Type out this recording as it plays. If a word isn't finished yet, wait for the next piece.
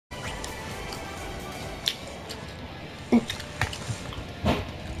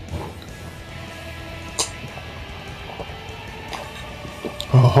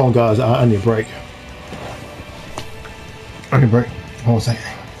Oh, guys, I need a break. I need a break. Hold on a second.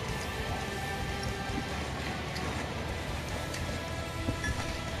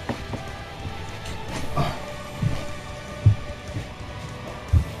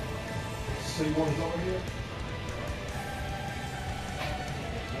 So you want to go over here?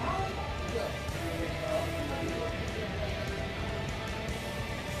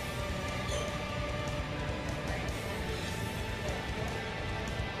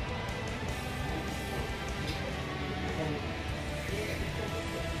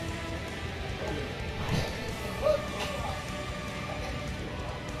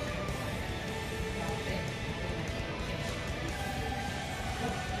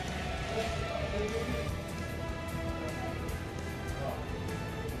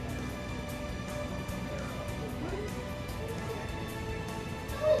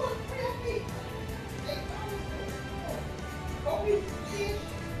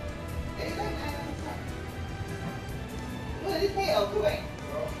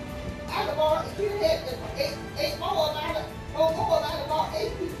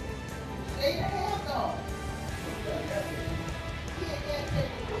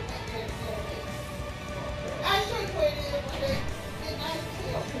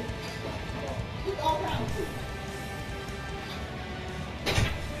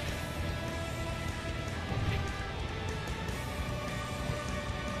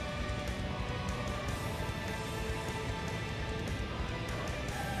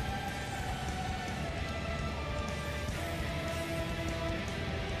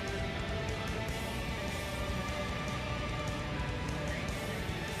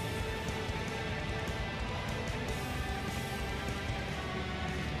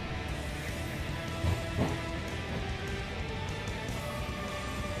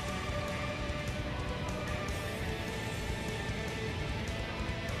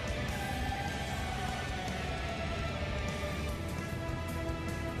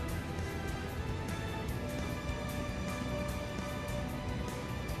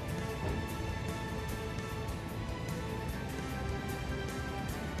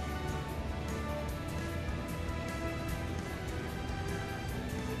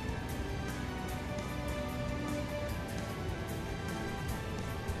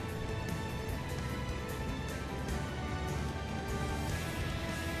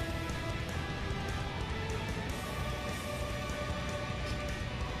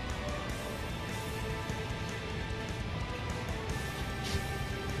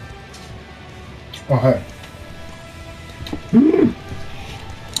 Okay.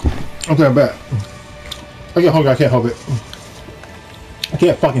 Okay, I'm back. I get hungry, I can't help it. I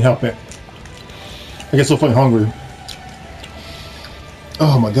can't fucking help it. I get so fucking hungry.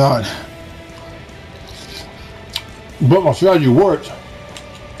 Oh my god. But my strategy worked.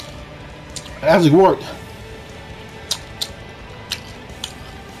 It actually worked.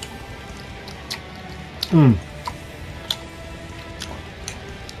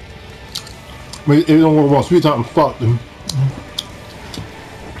 I mean, if you don't work about sweet time, I'm fucked.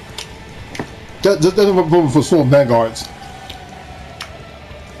 That's a problem for small vanguards.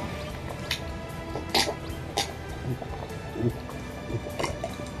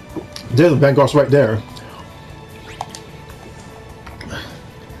 There's the vanguards right there.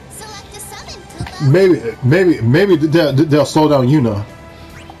 Maybe they'll slow down Yuna.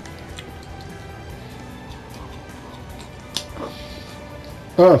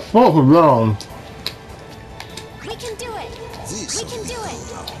 Fall around. We can do it. We can do it.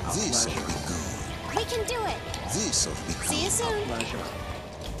 This will be good. We can do it. This will be good. See you soon.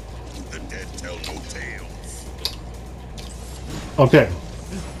 The dead tell no tales. Okay.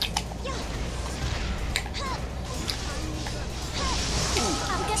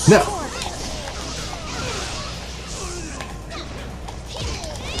 Now.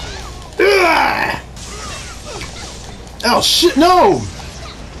 Oh shit! No.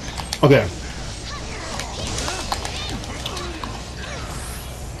 Okay.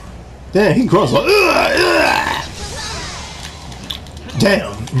 Damn, he grunts like.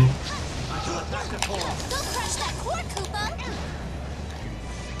 Damn.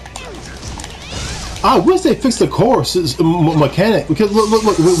 I wish they fixed the core mechanic, because look,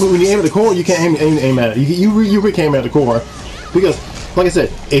 when you aim at the core, you can't aim at it. You really can't aim at the core, because, like I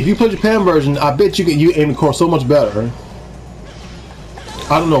said, if you play Japan version, I bet you aim the core so much better.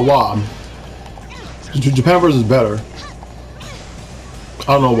 I don't know why. Japan version is better.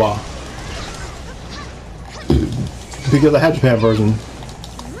 I don't know why. Because I have Japan version.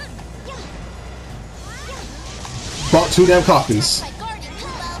 Bought 2 damn copies.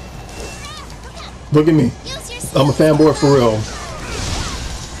 Look at me. I'm a fanboy for real.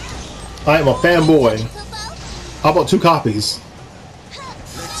 I am a fanboy. I bought 2 copies.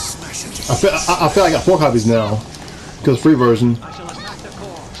 I feel I got 4 copies now because free version.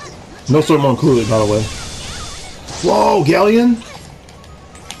 No story mode included, by the way. Whoa, Galleon!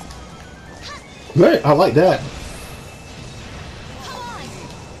 Great, I like that.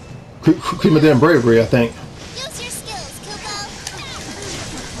 Creep my damn bravery, I think. Use your skills, Kubo.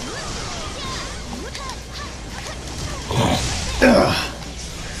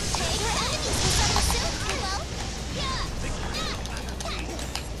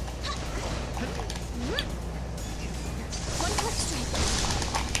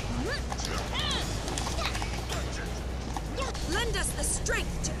 Lend us the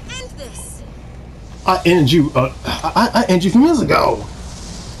strength to end this. I ended you. I ended you a few minutes ago.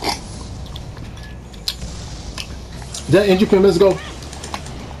 Did I end you a few minutes ago?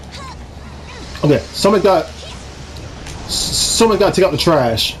 Okay, somebody got to take out the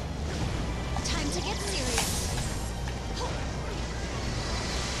trash. Time to get serious.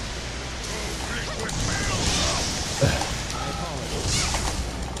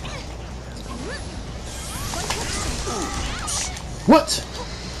 What?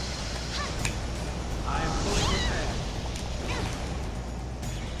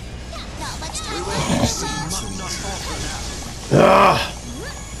 Not much time. Ah!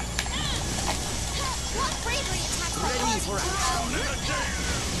 What bravery attacks my body,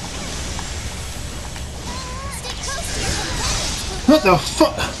 Stay close to your companions, What the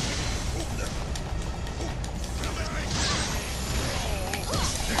fuck?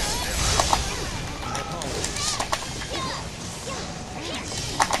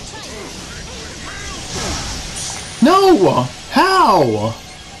 No! How?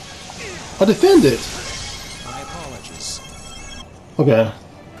 I defend it. My apologies. Okay. Oh,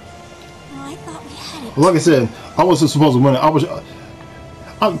 I thought we had it. Like I said, I wasn't supposed to win it.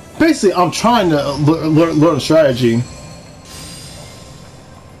 I'm trying to learn a strategy.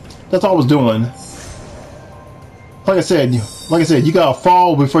 That's all I was doing. Like I said, you gotta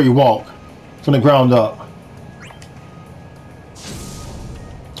fall before you walk, from the ground up.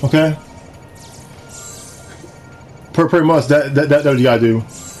 Okay. Pretty much that's what you gotta do.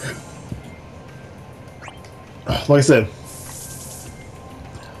 Like I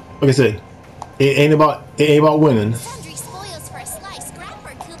said, it ain't about winning. Sundry spoils for a slice. Grab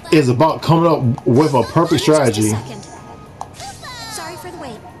her, Kubo. It's about coming up with a perfect strategy. Just a second. Sorry for the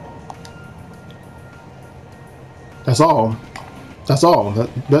wait. That's all. That's all.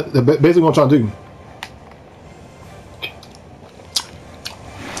 That's basically what I'm trying to do.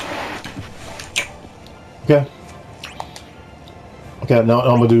 Okay. Okay, now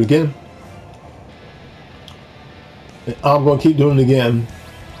I'm gonna do it again. And I'm gonna keep doing it again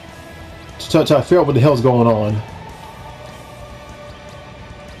to try to figure out what the hell's going on.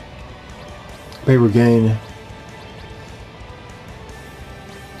 Paper gain.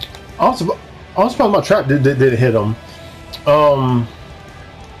 I'm surprised my trap didn't hit him.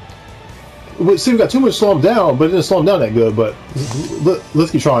 See, we got too much to slow him down, but it didn't slow him down that good. But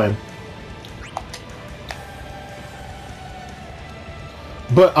let's keep trying.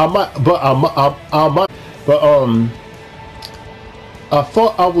 I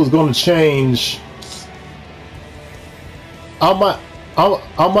thought I was going to change. I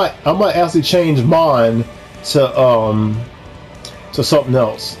might actually change mine to something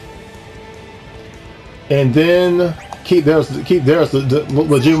else, and then keep theirs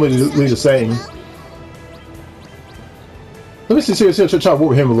legitimately the same. Let me see, try to work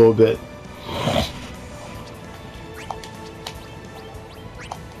with him a little bit.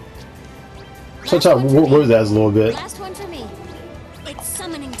 Try to work with that a little bit. Last one for me. It's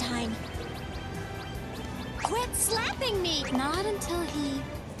summoning time. Quit slapping me! Not until he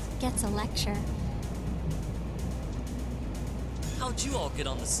gets a lecture. How'd you all get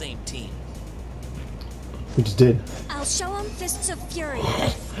on the same team? We just did. I'll show him fists of fury.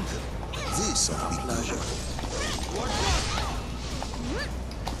 This ought to be pleasure.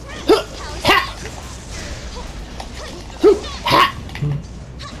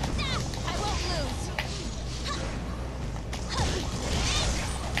 I won't lose.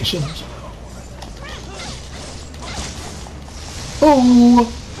 Oh,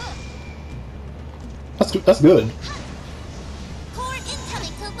 that's good. Core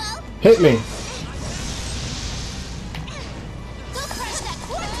incoming, Kubo. Hit me. Go crush that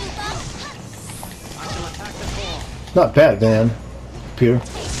core, Kubo. Not bad, Van. Peter.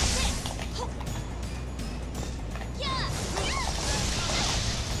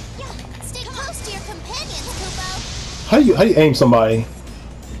 Stay close to your companions, Kubo. How do you aim somebody?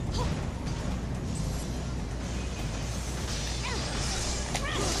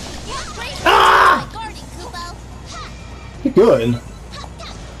 good.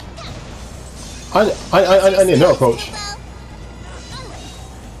 I need another approach.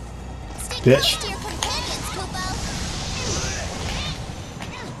 Bitch.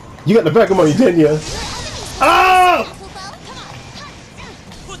 You got the back of money, didn't you? Ah!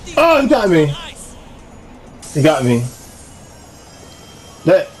 Oh, he got me. He got me.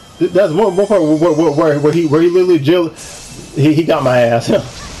 That's one part where he literally he got my ass.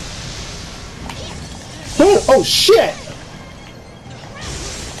 Oh shit!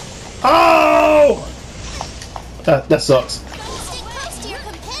 Oh! That sucks.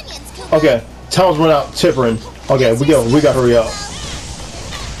 Okay, time's run out. Tippering. Okay, we gotta hurry up.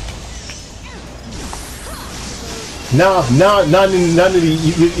 Now I need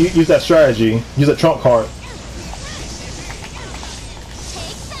to use that strategy. Use that trump card.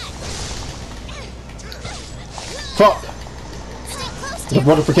 Fuck. It's a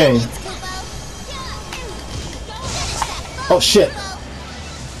brother for Kane. Oh shit.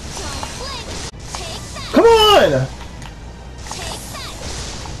 Come on!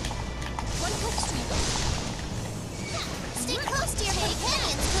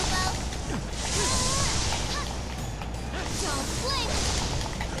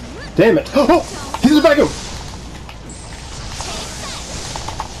 Damn it! Oh! He's in the back of him!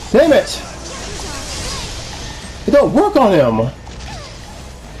 Damn it! It don't work on him!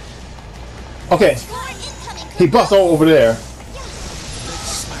 Okay. He busts all over there.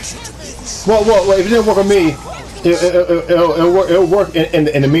 Well, if it didn't work on me, it'll work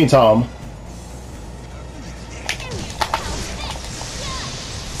in the meantime.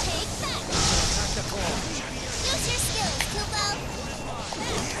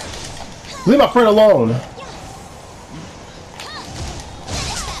 Leave my friend alone.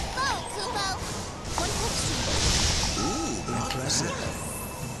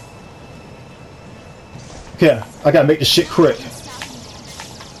 Yeah, I gotta make this shit quick.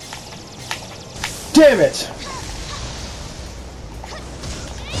 Damn it!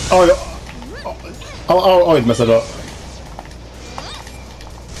 Oh, I'll always mess it up.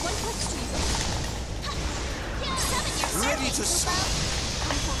 Ready to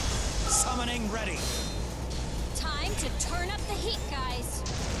summoning ready. Time to turn up the heat, guys.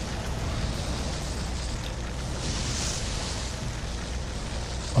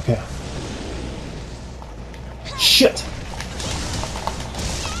 Okay. Shit!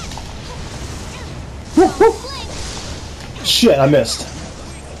 Woo, woo. Shit, I missed.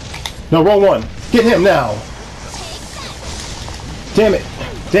 No, wrong one. Get him now. Damn it.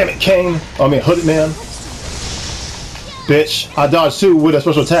 Damn it, Kane. I mean, Hooded Man. Bitch, I dodged too with a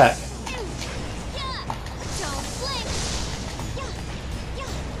special attack.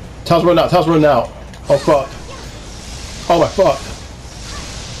 Time's running out. Time's running out. Oh, fuck. Oh, my fuck.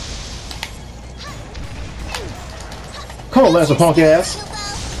 Come on, Lancer punk ass.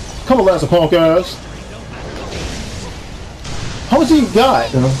 Come on, Lancer punk ass. How much do you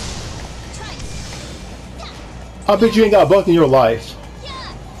got? I bet you ain't got a buck in your life.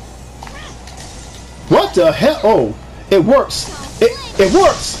 What the hell? Oh, it works. It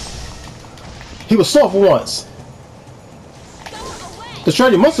works. He was slow for once. The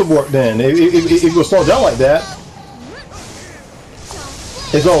strategy must have worked then. If it was slowed down like that,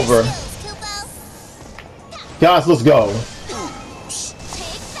 it's over. Guys, let's go.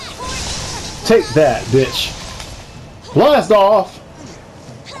 Take that, bitch. Blast off.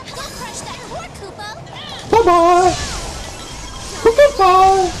 Bye-bye.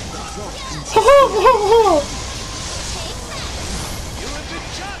 Goodbye. Ha ha ha ha.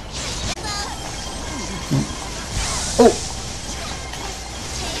 Oh.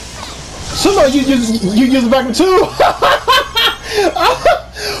 Somebody you use the back too.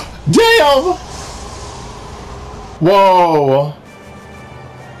 Damn. Whoa.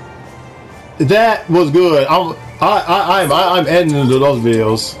 That was good. I'm editing into those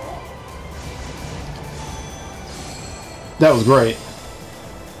videos. That was great.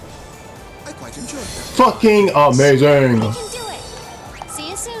 I quite enjoyed that. Fucking amazing. We can do it. See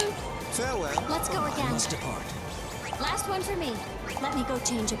you soon. Farewell. Let's go again. Must depart. Last one for me. Let me go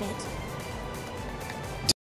change a bit.